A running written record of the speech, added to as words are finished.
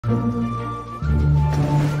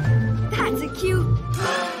That's a cute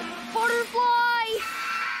butterfly!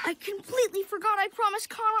 I completely forgot I promised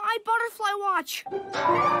Kana I'd butterfly watch.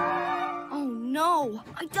 Oh no,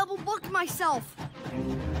 I double booked myself.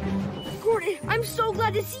 Gordon, I'm so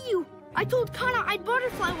glad to see you. I told Kana I'd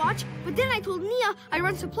butterfly watch, but then I told Nia I'd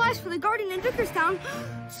run supplies for the garden in Vickerstown.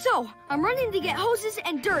 So, I'm running to get hoses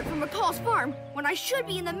and dirt from McCall's farm when I should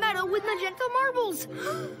be in the meadow with magenta marbles.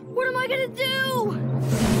 What am I gonna do?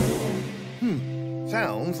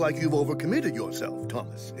 Sounds like you've overcommitted yourself,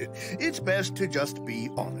 Thomas. It's best to just be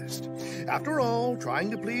honest. After all, trying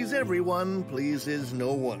to please everyone pleases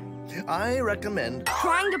no one. I recommend...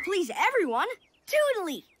 Trying to please everyone?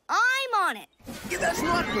 Totally! I'm on it! That's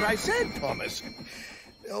not what I said, Thomas.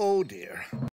 Oh, dear.